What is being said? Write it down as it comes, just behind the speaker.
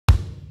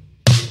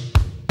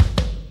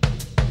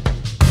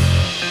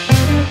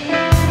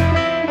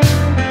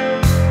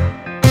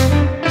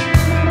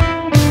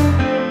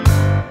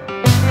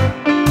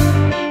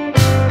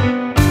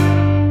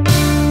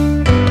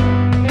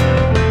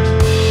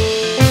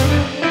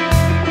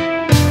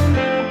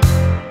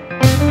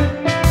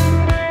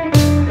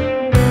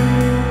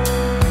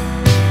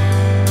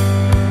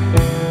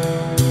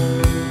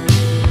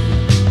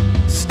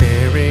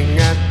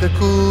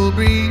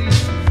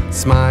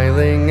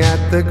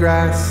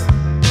grass.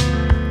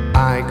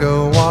 I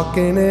go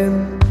walking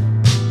in,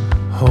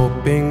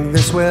 hoping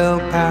this will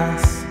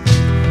pass,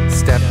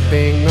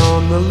 stepping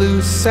on the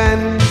loose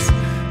ends,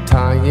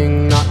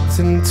 tying knots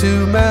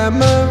into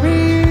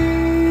memories.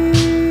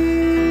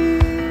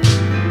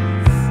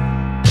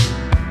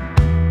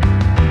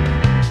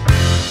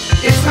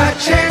 It's my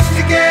chance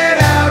to get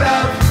out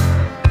of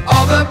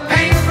all the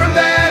pain from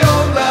that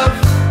old love,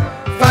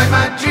 find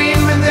my dream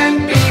and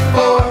then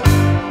before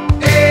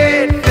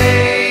it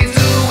fades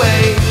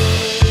away,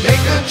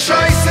 make a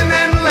choice and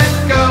then let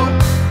go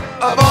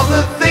of all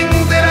the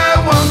things that I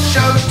won't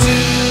show to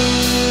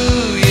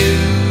you.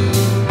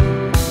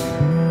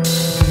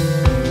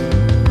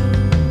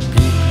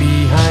 Peek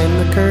behind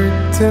the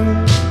curtain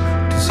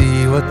to see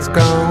what's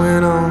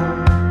going on.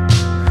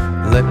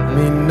 Let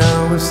me know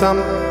if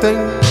something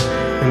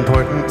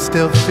important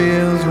still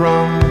feels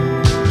wrong.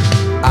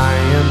 I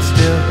am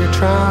still here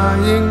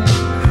trying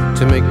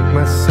to make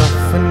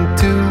myself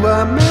into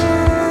a man.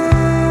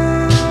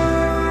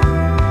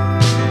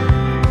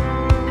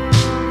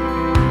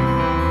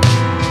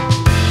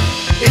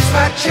 It's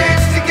my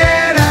chance to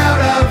get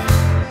out of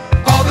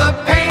all the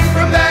pain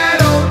from that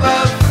old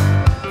love,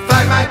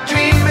 find my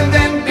dream and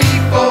then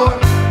before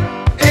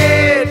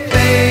it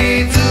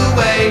fades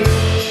away,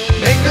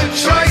 make a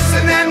choice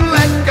and then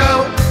let go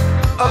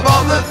of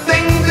all the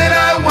things that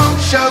I won't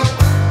show.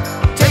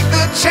 Take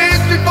the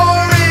chance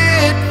before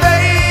it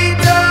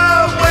fades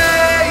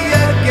away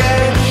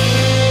again.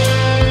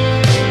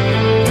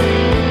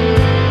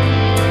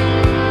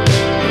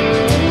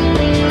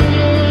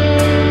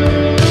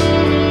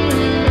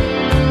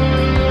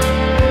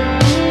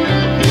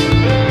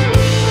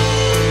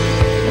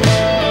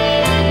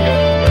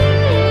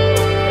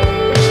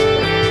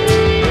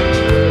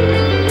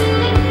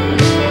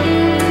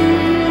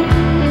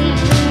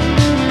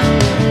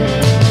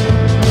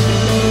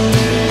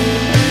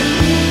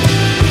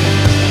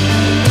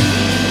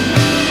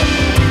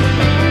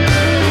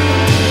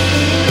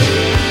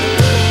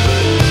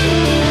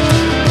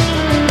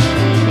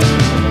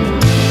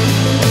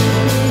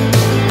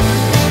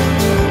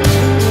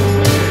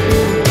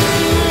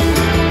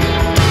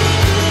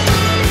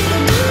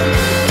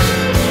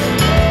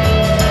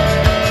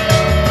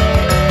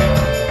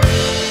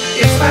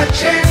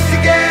 Chance to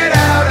get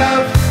out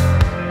of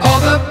all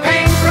the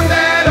pain from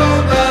that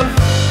old love,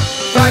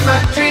 find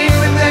my dream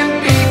and then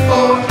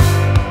before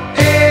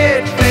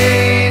it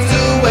fades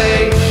away,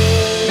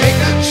 make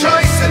a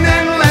choice and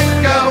then let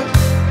go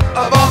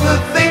of all the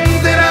things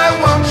that I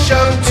won't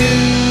show to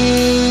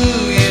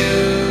you.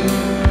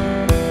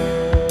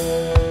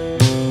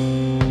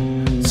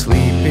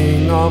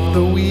 Sleeping off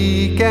the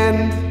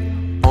weekend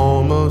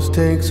almost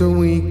takes a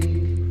week,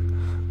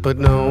 but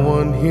no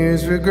one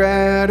here's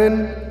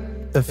regretting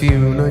a few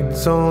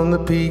nights on the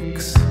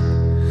peaks.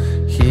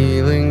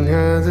 Healing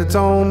has its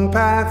own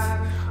path,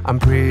 I'm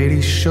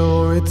pretty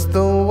sure it's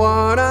the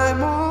one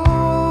I'm on.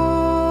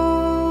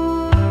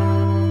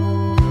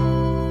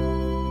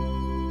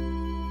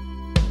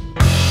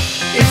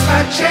 It's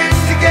my chance